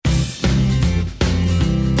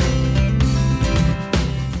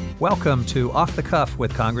Welcome to Off the Cuff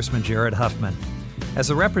with Congressman Huffman.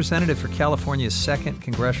 As a representative for California's 2nd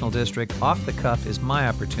Congressional District, Off the Cuff is my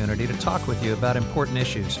opportunity to talk with you about important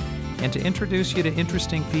issues and to introduce you to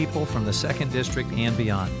interesting people from the 2nd District and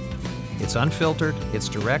beyond. It's unfiltered, it's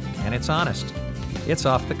direct, and it's honest. It's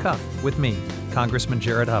Off the Cuff with me, Congressman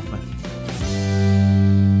Huffman.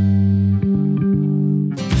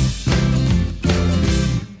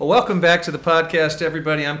 Well, welcome back to the podcast,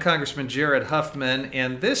 everybody. I'm Congressman Huffman,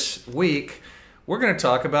 and this week we're going to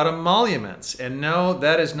talk about emoluments. And no,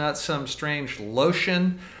 that is not some strange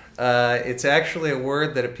lotion. It's actually a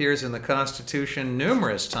word that appears in the Constitution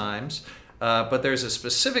numerous times, but there's a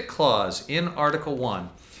specific clause in Article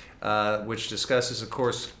 1 which discusses, of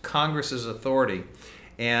course, Congress's authority.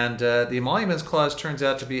 And the Emoluments Clause turns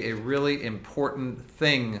out to be a really important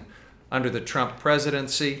thing under the Trump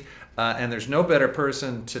presidency. And there's no better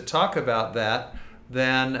person to talk about that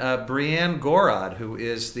than Brianne Gorod, who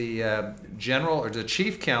is the the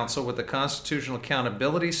Chief Counsel with the Constitutional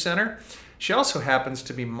Accountability Center. She also happens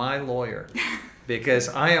to be my lawyer because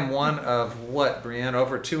I am one of, Brianne,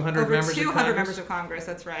 over 200 members of Congress? Over 200 members of Congress,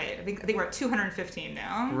 that's right. I think we're at 215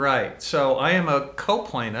 now. Right. So I am a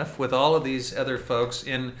co-plaintiff with all of these other folks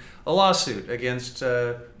in a lawsuit against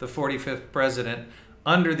the 45th president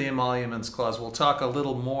under the Emoluments Clause. We'll talk a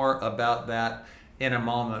little more about that in a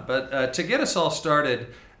moment. But to get us all started,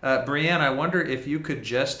 Brianne, I wonder if you could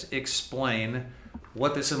just explain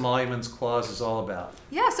what this Emoluments Clause is all about.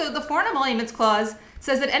 Yeah, so the Foreign Emoluments Clause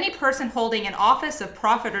says that any person holding an office of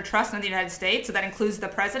profit or trust in the United States, so that includes the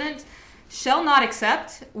president, shall not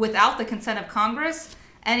accept, without the consent of Congress,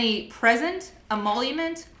 any present,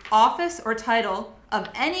 emolument, office, or title of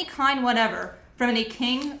any kind whatever from any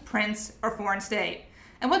king, prince, or foreign state.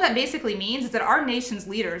 And what that basically means is that our nation's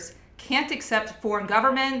leaders can't accept foreign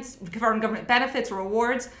government benefits or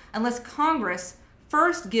rewards unless Congress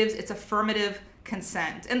first gives its affirmative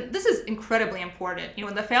consent. And this is incredibly important.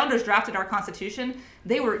 When the founders drafted our Constitution,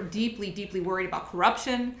 they were deeply, deeply worried about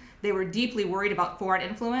corruption. They were deeply worried about foreign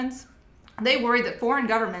influence. They worried that foreign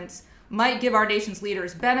governments might give our nation's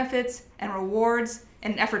leaders benefits and rewards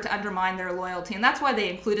in an effort to undermine their loyalty. And that's why they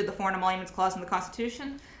included the Foreign Emoluments Clause in the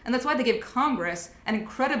Constitution. And that's why they give Congress an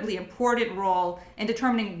incredibly important role in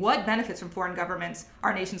determining what benefits from foreign governments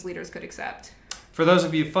our nation's leaders could accept. For those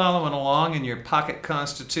of you following along in your pocket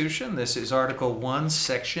Constitution, this is Article 1,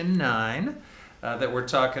 Section 9 that we're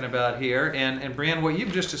talking about here. And Brianne, what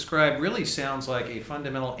you've just described really sounds like a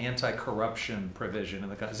fundamental anti-corruption provision in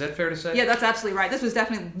the Constitution. Is that fair to say? Yeah, that's absolutely right. This was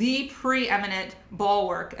definitely the preeminent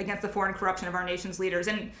bulwark against the foreign corruption of our nation's leaders.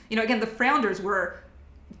 And, again, the founders were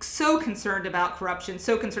so concerned about corruption,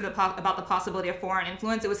 so concerned about the possibility of foreign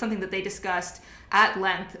influence. It was something that they discussed at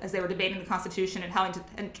length as they were debating the Constitution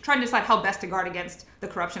and trying to decide how best to guard against the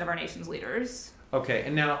corruption of our nation's leaders. Okay,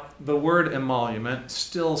 and now the word emolument,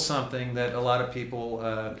 still something that a lot of people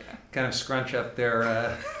kind of scrunch up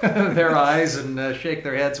their their eyes and shake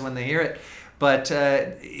their heads when they hear it. But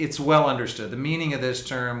it's well understood. The meaning of this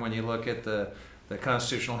term, when you look at the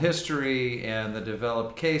constitutional history and the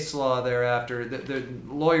developed case law thereafter, the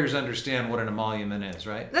lawyers understand what an emolument is,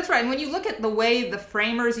 right? That's right. And when you look at the way the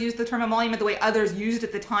framers used the term emolument, the way others used it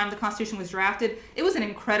at the time the Constitution was drafted, it was an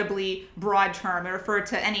incredibly broad term. It referred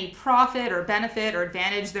to any profit or benefit or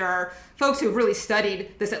advantage. There are folks who have really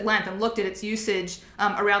studied this at length and looked at its usage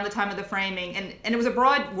around the time of the framing. And it was a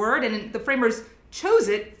broad word, and the framers chose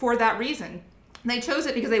it for that reason. They chose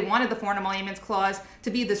it because they wanted the Foreign Emoluments Clause to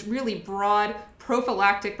be this really broad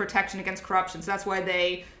prophylactic protection against corruption. So that's why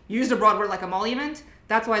they used a broad word like emolument.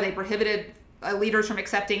 That's why they prohibited leaders from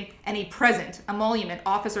accepting any present emolument,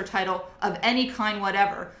 office, or title of any kind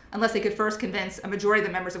whatever, unless they could first convince a majority of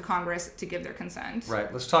the members of Congress to give their consent.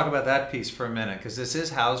 Right. Let's talk about that piece for a minute, because this is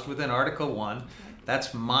housed within Article 1.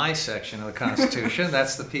 That's my section of the Constitution.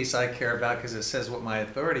 That's the piece I care about because it says what my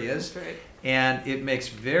authority is. That's right. And it makes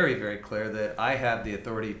very, very clear that I have the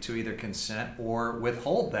authority to either consent or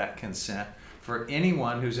withhold that consent for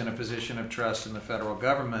anyone who's in a position of trust in the federal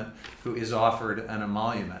government who is offered an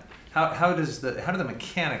emolument. How do the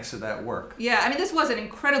mechanics of that work? Yeah, this was an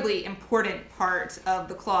incredibly important part of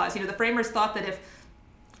the clause. The framers thought that if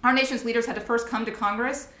our nation's leaders had to first come to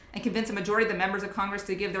Congress and convince a majority of the members of Congress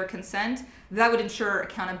to give their consent, that would ensure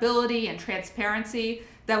accountability and transparency.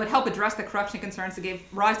 That would help address the corruption concerns that gave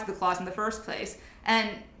rise to the clause in the first place.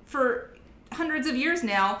 And for hundreds of years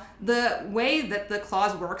now, the way that the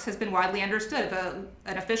clause works has been widely understood. If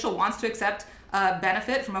an official wants to accept a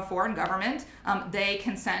benefit from a foreign government, they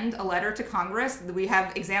can send a letter to Congress. We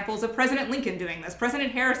have examples of President Lincoln doing this,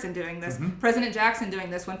 President Harrison doing this, President Jackson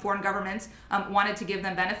doing this when foreign governments wanted to give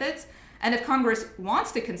them benefits. And if Congress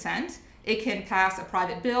wants to consent, it can pass a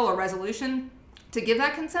private bill or resolution to give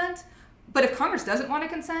that consent. But if Congress doesn't want to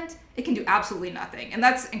consent, it can do absolutely nothing. And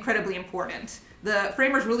that's incredibly important. The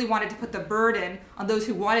framers really wanted to put the burden on those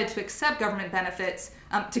who wanted to accept government benefits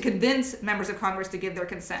to convince members of Congress to give their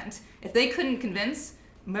consent. If they couldn't convince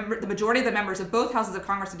the majority of the members of both houses of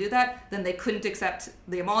Congress to do that, then they couldn't accept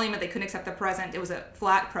the emolument, they couldn't accept the present. It was a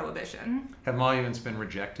flat prohibition. Have emoluments been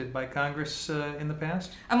rejected by Congress in the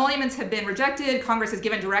past? Emoluments have been rejected. Congress has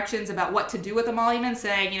given directions about what to do with emoluments,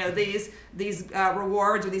 saying, these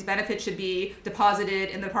rewards or these benefits should be deposited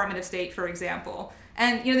in the Department of State, for example.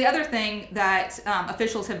 And the other thing that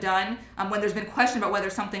officials have done when there's been question about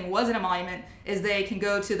whether something was an emolument is they can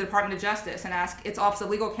go to the Department of Justice and ask its Office of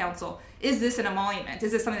Legal Counsel, is this an emolument?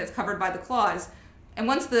 Is this something that's covered by the clause? And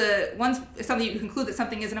once something you conclude that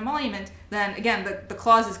something is an emolument, then again the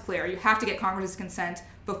clause is clear. You have to get Congress's consent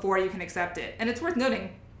before you can accept it. And it's worth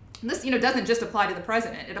noting, this doesn't just apply to the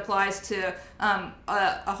president. It applies to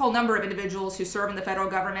a whole number of individuals who serve in the federal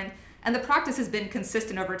government. And the practice has been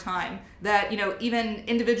consistent over time that, even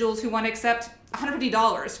individuals who want to accept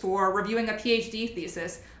 $150 for reviewing a PhD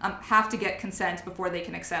thesis have to get consent before they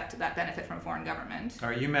can accept that benefit from a foreign government. All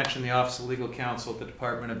right, you mentioned the Office of Legal Counsel at the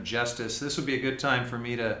Department of Justice. This would be a good time for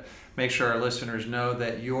me to make sure our listeners know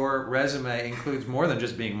that your resume includes more than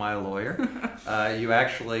just being my lawyer. You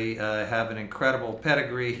actually have an incredible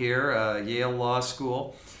pedigree here, Yale Law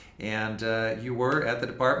School. And you were at the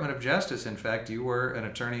Department of Justice. In fact, you were an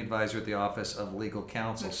attorney advisor at the Office of Legal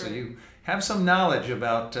Counsel. That's so right. you have some knowledge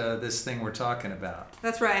about this thing we're talking about.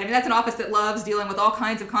 That's right. That's an office that loves dealing with all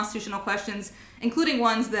kinds of constitutional questions, including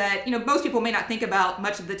ones that, most people may not think about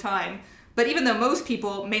much of the time. But even though most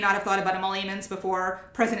people may not have thought about emoluments before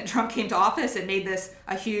President Trump came to office and made this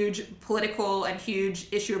a huge political and huge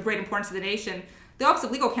issue of great importance to the nation, the Office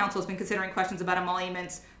of Legal Counsel has been considering questions about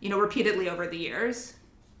emoluments, repeatedly over the years.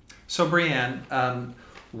 So, Brianne,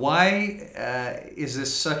 why is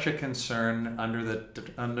this such a concern under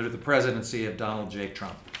the presidency of Donald J.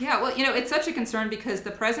 Trump? Yeah, well, it's such a concern because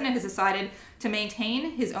the president has decided to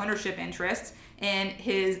maintain his ownership interests in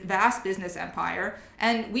his vast business empire,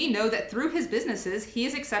 and we know that through his businesses, he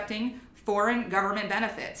is accepting foreign government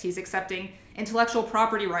benefits. He's accepting intellectual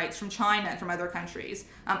property rights from China and from other countries.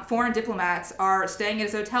 Foreign diplomats are staying at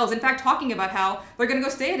his hotels, in fact, talking about how they're going to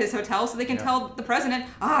go stay at his hotel so they can tell the president,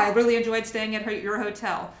 I really enjoyed staying at your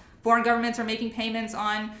hotel. Foreign governments are making payments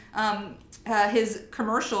on his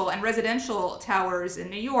commercial and residential towers in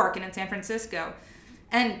New York and in San Francisco.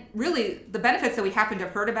 And really, the benefits that we happen to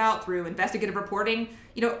have heard about through investigative reporting,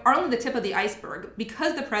 are only the tip of the iceberg.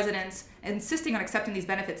 Because the president's insisting on accepting these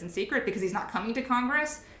benefits in secret because he's not coming to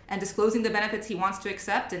Congress and disclosing the benefits he wants to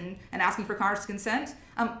accept and asking for Congress consent,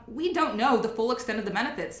 we don't know the full extent of the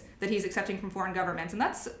benefits that he's accepting from foreign governments. And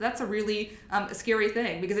that's a really scary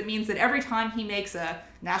thing, because it means that every time he makes a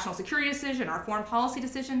national security decision or a foreign policy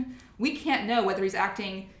decision, we can't know whether he's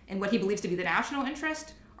acting in what he believes to be the national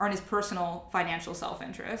interest or in his personal financial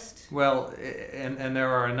self-interest. Well, and there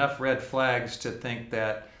are enough red flags to think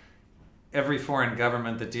that every foreign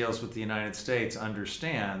government that deals with the United States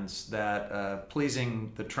understands that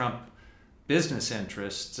pleasing the Trump business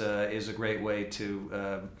interests is a great way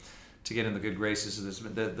to get in the good graces of this.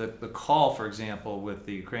 The call, for example, with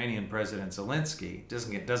the Ukrainian President Zelensky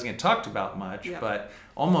doesn't get talked about much, but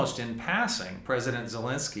almost in passing, President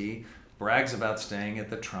Zelensky brags about staying at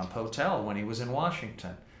the Trump Hotel when he was in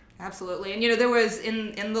Washington. Absolutely. And, there was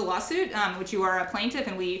in the lawsuit, which you are a plaintiff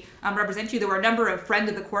and we represent you, there were a number of friend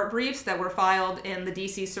of the court briefs that were filed in the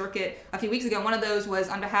D.C. circuit a few weeks ago. One of those was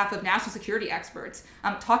on behalf of national security experts,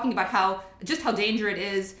 talking about how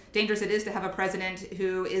dangerous it is to have a president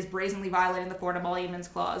who is brazenly violating the Foreign Emoluments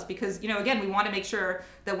Clause. Because, again, we want to make sure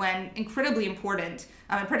that when incredibly important,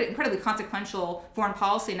 incredibly consequential foreign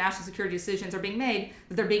policy and national security decisions are being made,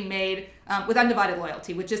 that they're being made with undivided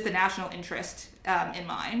loyalty, with just the national interest in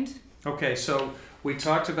mind. Okay, so we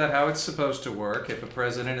talked about how it's supposed to work. If a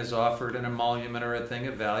president is offered an emolument or a thing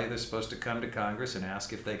of value, they're supposed to come to Congress and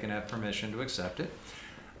ask if they can have permission to accept it.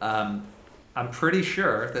 I'm pretty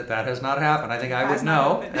sure that has not happened. I think I would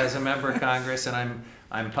know as a member of Congress, and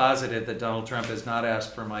I'm positive that Donald Trump has not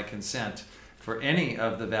asked for my consent for any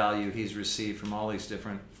of the value he's received from all these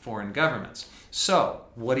different foreign governments. So,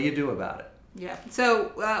 what do you do about it? Yeah.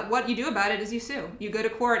 So what you do about it is you sue. You go to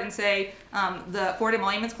court and say the Foreign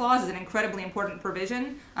Emoluments Clause is an incredibly important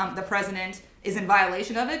provision. The president is in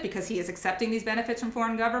violation of it because he is accepting these benefits from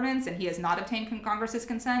foreign governments and he has not obtained Congress's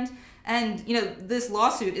consent. And, this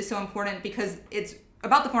lawsuit is so important because it's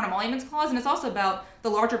about the Foreign Emoluments Clause, and it's also about the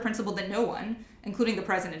larger principle that no one, including the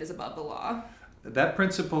president, is above the law. That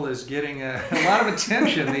principle is getting a lot of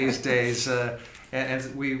attention these days.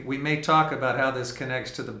 And we may talk about how this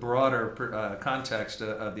connects to the broader context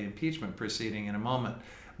of the impeachment proceeding in a moment.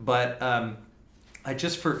 But I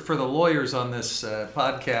just, for the lawyers on this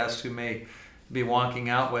podcast who may be wonking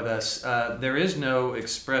out with us, there is no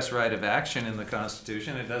express right of action in the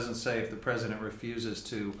Constitution. It doesn't say if the president refuses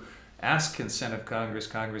to ask consent of Congress,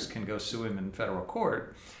 Congress can go sue him in federal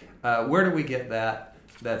court. Where do we get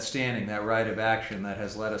that standing, that right of action that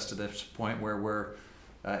has led us to this point where we're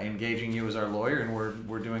engaging you as our lawyer and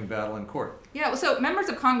we're doing battle in court? Yeah, well, so members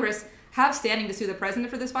of Congress have standing to sue the president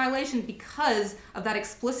for this violation because of that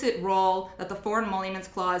explicit role that the Foreign Emoluments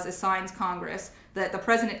Clause assigns Congress, that the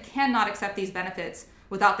president cannot accept these benefits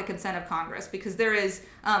without the consent of Congress, because there is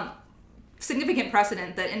significant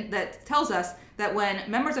precedent that tells us that when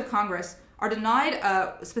members of Congress are denied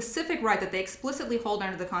a specific right that they explicitly hold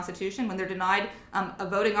under the Constitution, when they're denied a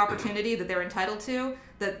voting opportunity that they're entitled to,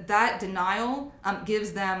 that denial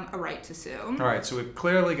gives them a right to sue. All right, so we've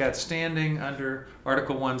clearly got standing under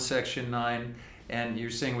Article 1, Section 9, and you're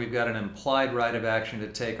saying we've got an implied right of action to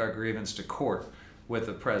take our grievance to court with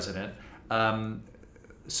the president.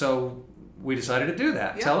 So we decided to do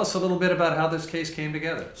that. Yeah. Tell us a little bit about how this case came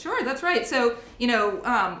together. Sure, that's right. So,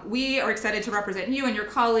 we are excited to represent you and your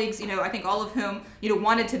colleagues, I think all of whom,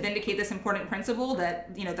 wanted to vindicate this important principle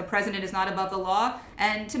that, the president is not above the law,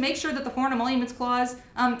 and to make sure that the Foreign Emoluments Clause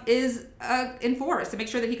is enforced, to make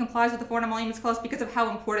sure that he complies with the Foreign Emoluments Clause because of how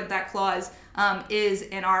important that clause is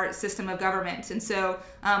in our system of government. And so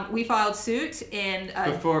we filed suit in...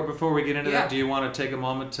 Before we get into that, do you want to take a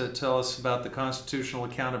moment to tell us about the Constitutional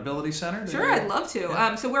Accountability Center? Sure, I'd love to.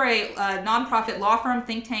 Yeah. So we're a nonprofit law firm,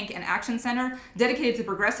 think tank, and action center dedicated to the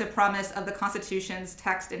progressive promise of the Constitution's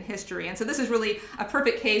text and history. And so this is really a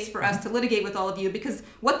perfect case for us to litigate with all of you, because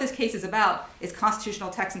what this case is about is constitutional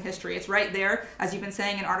text and history. It's right there, as you've been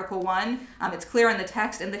saying in Article 1. It's clear in the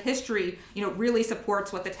text, and the history, really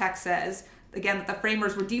supports what the text says. Again, that the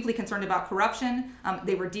framers were deeply concerned about corruption,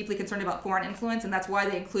 they were deeply concerned about foreign influence, and that's why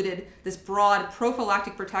they included this broad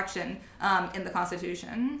prophylactic protection in the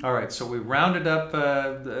Constitution. All right, so we rounded up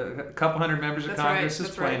a couple hundred members of Congress as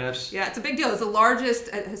plaintiffs. Right. Yeah, it's a big deal. It's the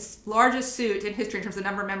largest suit in history in terms of the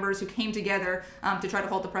number of members who came together to try to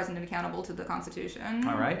hold the president accountable to the Constitution.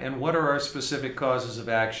 All right, and what are our specific causes of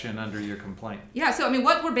action under your complaint? Yeah, so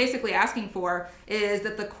what we're basically asking for is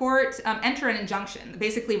that the court enter an injunction,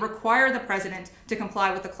 basically require the president to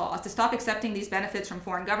comply with the clause, to stop accepting these benefits from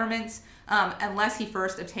foreign governments unless he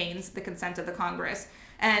first obtains the consent of the Congress.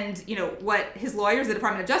 And, what his lawyers, the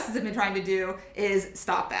Department of Justice, have been trying to do is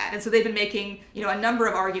stop that. And so they've been making, a number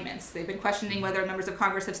of arguments. They've been questioning whether members of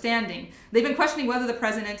Congress have standing. They've been questioning whether the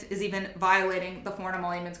president is even violating the Foreign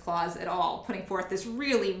Emoluments Clause at all, putting forth this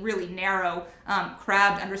really, really narrow,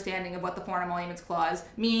 crabbed understanding of what the Foreign Emoluments Clause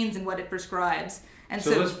means and what it prescribes. And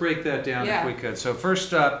so let's break that down if we could. So first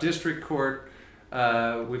stop, district court.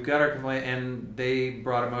 We've got our complaint, and they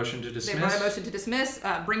brought a motion to dismiss. They brought a motion to dismiss,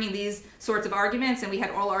 bringing these sorts of arguments, and we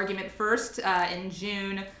had oral argument first in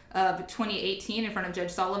June of 2018 in front of Judge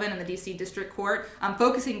Sullivan in the D.C. District Court,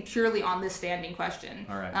 focusing purely on this standing question.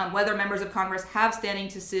 All right. Whether members of Congress have standing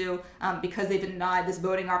to sue because they've been denied this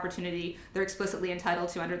voting opportunity they're explicitly entitled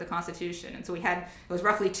to under the Constitution. And so it was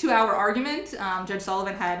roughly a 2-hour argument. Judge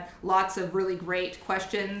Sullivan had lots of really great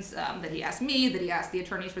questions that he asked me, that he asked the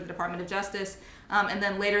attorneys for the Department of Justice. And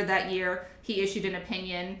then later that year, he issued an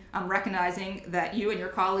opinion recognizing that you and your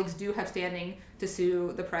colleagues do have standing to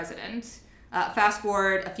sue the president. Fast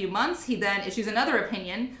forward a few months, he then issues another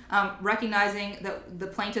opinion recognizing that the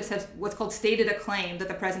plaintiffs have what's called stated a claim that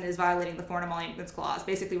the president is violating the Foreign Emoluments Clause,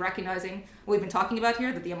 basically recognizing what we've been talking about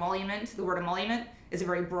here, that the word emolument, is a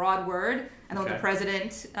very broad word, and when the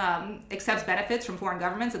president accepts benefits from foreign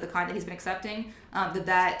governments of the kind that he's been accepting,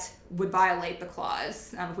 that would violate the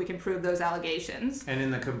clause if we can prove those allegations. And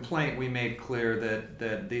in the complaint, we made clear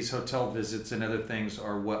that these hotel visits and other things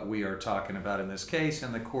are what we are talking about in this case,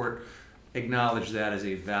 and the court acknowledge that as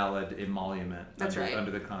a valid emolument under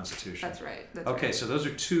the Constitution. That's right. Okay, so those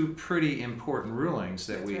are two pretty important rulings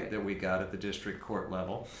that we got at the district court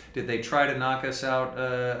level. Did they try to knock us out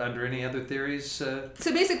under any other theories? So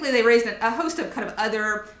basically, they raised a host of kind of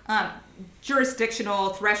other jurisdictional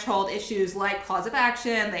threshold issues like cause of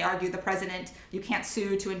action. They argued the president, you can't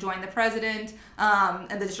sue to enjoin the president,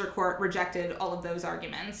 and the district court rejected all of those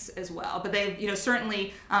arguments as well. But they've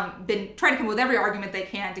certainly been trying to come up with every argument they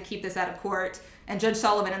can to keep this out of court. And Judge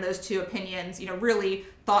Sullivan in those two opinions, really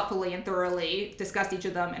thoughtfully and thoroughly discussed each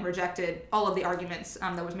of them and rejected all of the arguments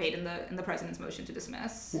that was made in the president's motion to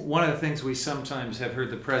dismiss. One of the things we sometimes have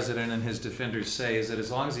heard the president and his defenders say is that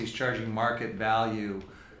as long as he's charging market value,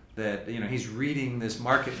 that he's reading this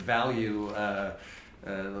market value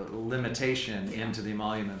limitation into the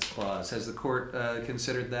Emoluments Clause. Has the court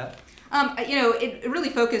considered that? It really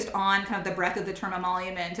focused on kind of the breadth of the term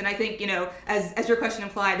emolument. And I think, as your question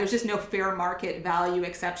implied, there's just no fair market value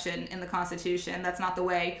exception in the Constitution. That's not the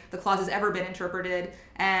way the clause has ever been interpreted.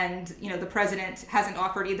 And, the president hasn't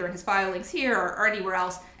offered either in his filings here or anywhere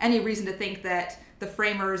else any reason to think that the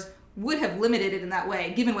framers would have limited it in that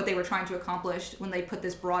way, given what they were trying to accomplish when they put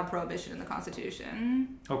this broad prohibition in the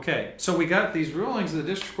Constitution. Okay, so we got these rulings at the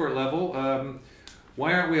district court level.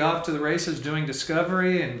 Why aren't we off to the races doing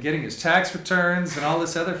discovery and getting his tax returns and all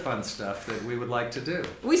this other fun stuff that we would like to do?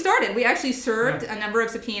 We started. We actually served a number of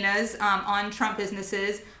subpoenas on Trump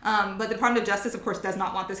businesses, but the Department of Justice, of course, does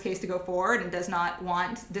not want this case to go forward and does not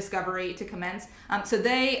want discovery to commence. So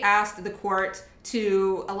they asked the court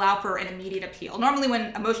to allow for an immediate appeal. Normally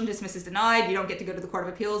when a motion to dismiss is denied, you don't get to go to the Court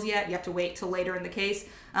of Appeals yet. You have to wait till later in the case.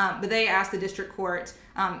 But they asked the district court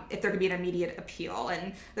if there could be an immediate appeal.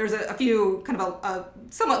 And there's a few kind of a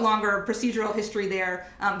somewhat longer procedural history there.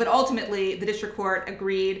 But ultimately, the district court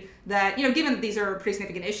agreed that, given that these are pretty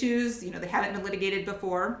significant issues, they haven't been litigated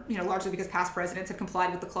before, largely because past presidents have complied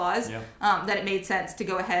with the clause, that it made sense to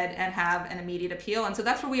go ahead and have an immediate appeal. And so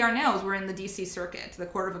that's where we are now, is we're in the D.C. Circuit, the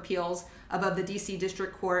Court of Appeals above the D.C.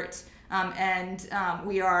 District Court.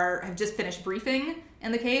 We have just finished briefing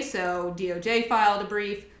in the case. So DOJ filed a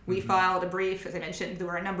brief. We filed a brief. As I mentioned, there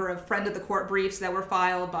were a number of friend of the court briefs that were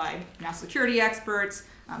filed by national security experts,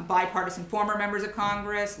 bipartisan former members of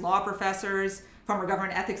Congress, law professors, former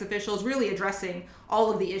government ethics officials, really addressing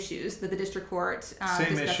all of the issues that the district court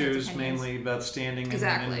Same issues, mainly about standing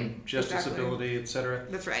and justiciability, et cetera.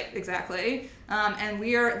 That's right, exactly. And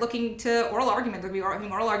we are looking to oral argument. There'll be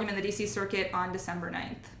oral argument in the D.C. Circuit on December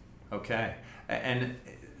 9th. Okay. And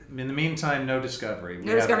in the meantime, no discovery.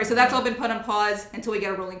 No discovery. So that's all been put on pause until we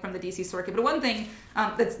get a ruling from the D.C. Circuit. But one thing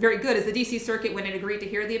that's very good is the D.C. Circuit, when it agreed to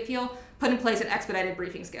hear the appeal, put in place an expedited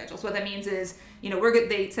briefing schedule. So what that means is,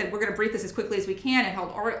 they said we're going to brief this as quickly as we can and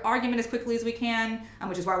hold argument as quickly as we can,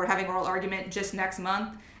 which is why we're having oral argument just next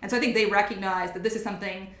month. And so I think they recognize that this is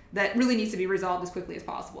something that really needs to be resolved as quickly as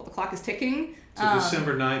possible. The clock is ticking. So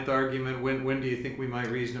December 9th argument, when do you think we might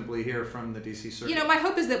reasonably hear from the D.C. Circuit? My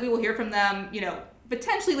hope is that we will hear from them,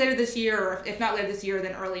 potentially later this year, or if not later this year,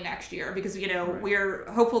 then early next year, because right. We're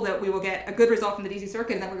hopeful that we will get a good result from the D.C.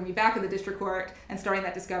 Circuit, and then we're going to be back in the district court and starting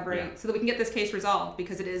that discovery so that we can get this case resolved,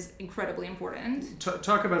 because it is incredibly important.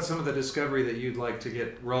 Talk about some of the discovery that you'd like to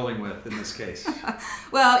get rolling with in this case.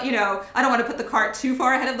 Well, I don't want to put the cart too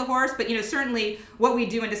far ahead of the horse, but certainly what we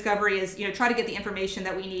do in discovery is try to get the information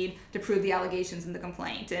that we need to prove the allegations in the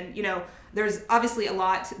complaint. And there's obviously a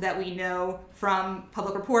lot that we know from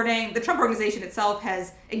public reporting. The Trump Organization itself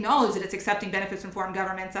has acknowledged that it's accepting benefits from foreign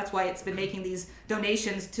governments. That's why it's been making these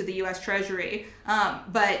donations to the U.S. Treasury.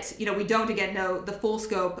 But we don't, again, know the full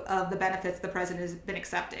scope of the benefits the president has been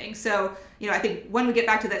accepting. So, I think when we get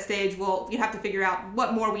back to that stage, you have to figure out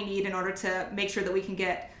what more we need in order to make sure that we can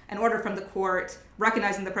get an order from the court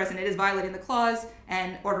recognizing the president is violating the clause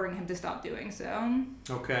and ordering him to stop doing so.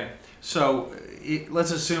 Okay. So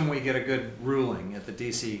let's assume we get a good ruling at the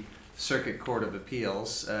D.C. Circuit Court of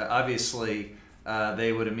Appeals. Obviously,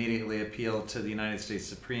 they would immediately appeal to the United States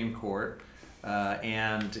Supreme Court.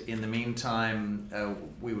 And in the meantime,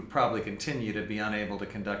 we would probably continue to be unable to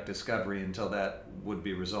conduct discovery until that would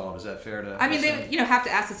be resolved. Is that fair to assume? They would, have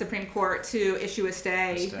to ask the Supreme Court to issue a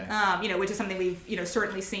stay. Which is something we've,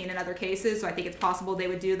 certainly seen in other cases. So I think it's possible they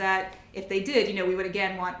would do that. If they did, we would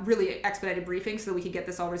again want really expedited briefings so that we could get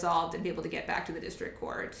this all resolved and be able to get back to the district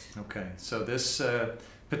court. Okay. So this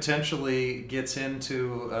potentially gets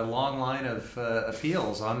into a long line of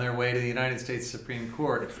appeals on their way to the United States Supreme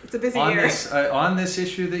Court. It's a busy year. On this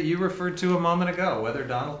issue that you referred to a moment ago, whether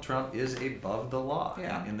Donald Trump is above the law.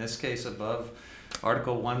 Yeah. In this case, above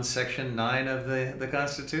Article 1, Section 9 of the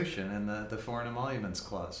Constitution and the Foreign Emoluments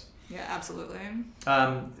Clause. Yeah, absolutely.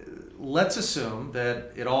 Let's assume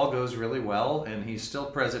that it all goes really well and he's still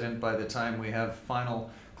president by the time we have final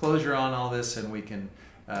closure on all this and we can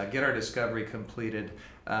get our discovery completed.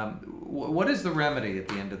 What is the remedy at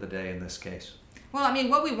the end of the day in this case? Well,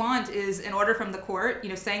 what we want is an order from the court,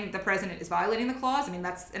 saying that the president is violating the clause.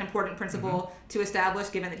 That's an important principle to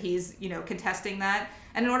establish, given that he's, contesting that.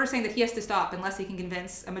 And an order saying that he has to stop unless he can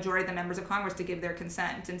convince a majority of the members of Congress to give their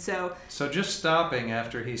consent. And so just stopping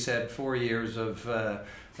after he's had 4 years of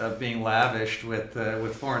being lavished with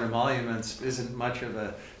foreign emoluments isn't much of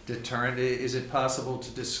a deterrent? Is it possible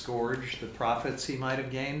to disgorge the profits he might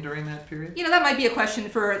have gained during that period? That might be a question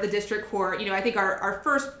for the district court. I think our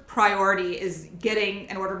first priority is getting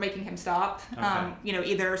an order making him stop. Okay.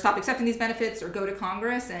 Either stop accepting these benefits or go to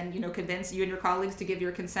Congress and, convince you and your colleagues to give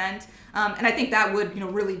your consent. And I think that would,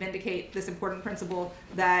 really vindicate this important principle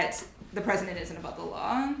that the president isn't above the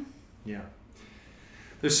law. Yeah.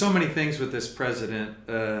 There's so many things with this president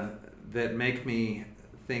that make me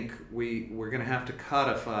think we're going to have to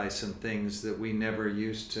codify some things that we never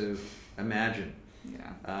used to imagine.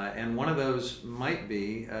 Yeah. And one of those might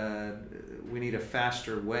be we need a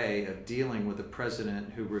faster way of dealing with a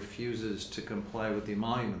president who refuses to comply with the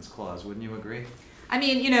Emoluments Clause. Wouldn't you agree? I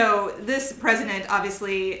mean, this president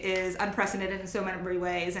obviously is unprecedented in so many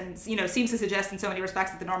ways and, seems to suggest in so many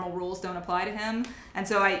respects that the normal rules don't apply to him. And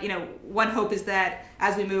so one hope is that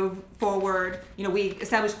as we move forward, we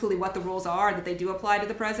establish clearly what the rules are, that they do apply to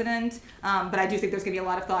the president. But I do think there's going to be a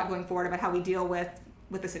lot of thought going forward about how we deal with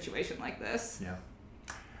a situation like this. Yeah.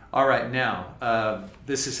 All right, now,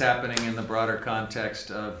 this is happening in the broader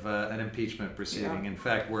context of an impeachment proceeding. Yeah. In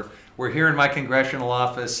fact, we're here in my congressional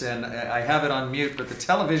office, and I have it on mute, but the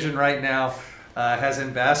television right now has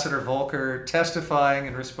Ambassador Volker testifying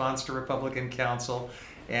in response to Republican counsel,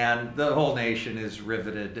 and the whole nation is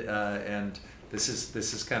riveted, and this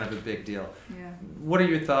is kind of a big deal. Yeah. What are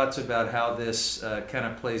your thoughts about how this kind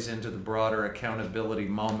of plays into the broader accountability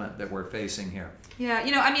moment that we're facing here? Yeah,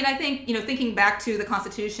 I think, thinking back to the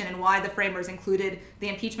Constitution and why the framers included the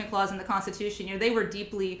impeachment clause in the Constitution, they were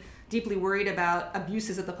deeply worried about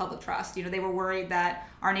abuses of the public trust. They were worried that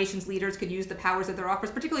our nation's leaders could use the powers of their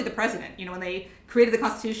office, particularly the president. When they created the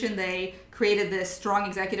Constitution, they created this strong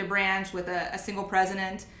executive branch with a single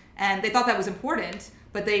president, and they thought that was important.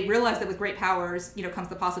 But they realized that with great powers, comes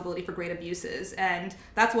the possibility for great abuses. And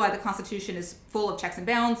that's why the Constitution is full of checks and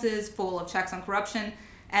balances, full of checks on corruption.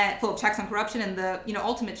 And the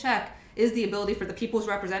ultimate check is the ability for the people's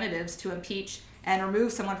representatives to impeach and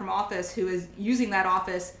remove someone from office who is using that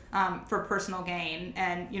office for personal gain.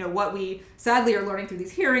 And what we sadly are learning through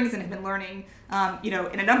these hearings and have been learning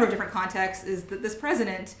in a number of different contexts is that this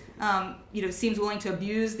president seems willing to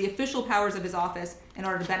abuse the official powers of his office in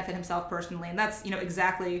order to benefit himself personally. And that's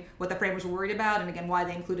exactly what the framers were worried about, and again why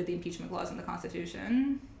they included the impeachment clause in the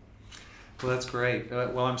Constitution. Well, that's great.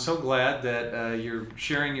 Well, I'm so glad that you're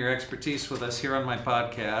sharing your expertise with us here on my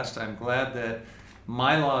podcast. I'm glad that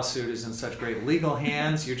my lawsuit is in such great legal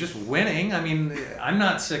hands. You're just winning. I mean, I'm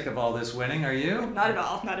not sick of all this winning. Are you? Not at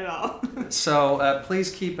all. Not at all. So please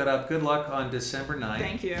keep it up. Good luck on December 9th.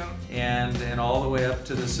 Thank you. And all the way up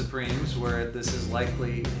to the Supremes where this is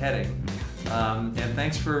likely heading. And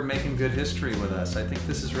thanks for making good history with us. I think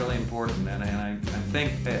this is really important. And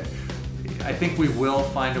I think we will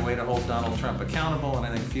find a way to hold Donald Trump accountable, and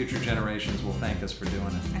I think future generations will thank us for doing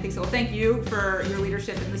it. I think so. Well, thank you for your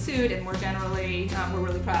leadership in the suit, and more generally, we're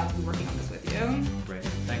really proud to be working on this with you. Great.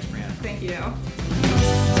 Thanks, Brianne. Thank you.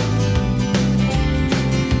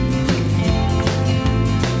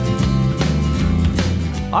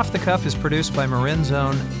 Off the Cuff is produced by Marin's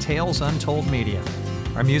own Tales Untold Media.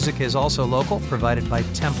 Our music is also local, provided by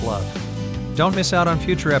Temp Love. Don't miss out on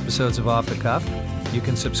future episodes of Off the Cuff. You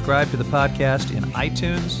can subscribe to the podcast in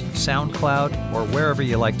iTunes, SoundCloud, or wherever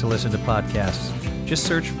you like to listen to podcasts. Just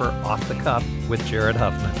search for Off the Cuff with Jared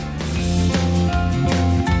Huffman.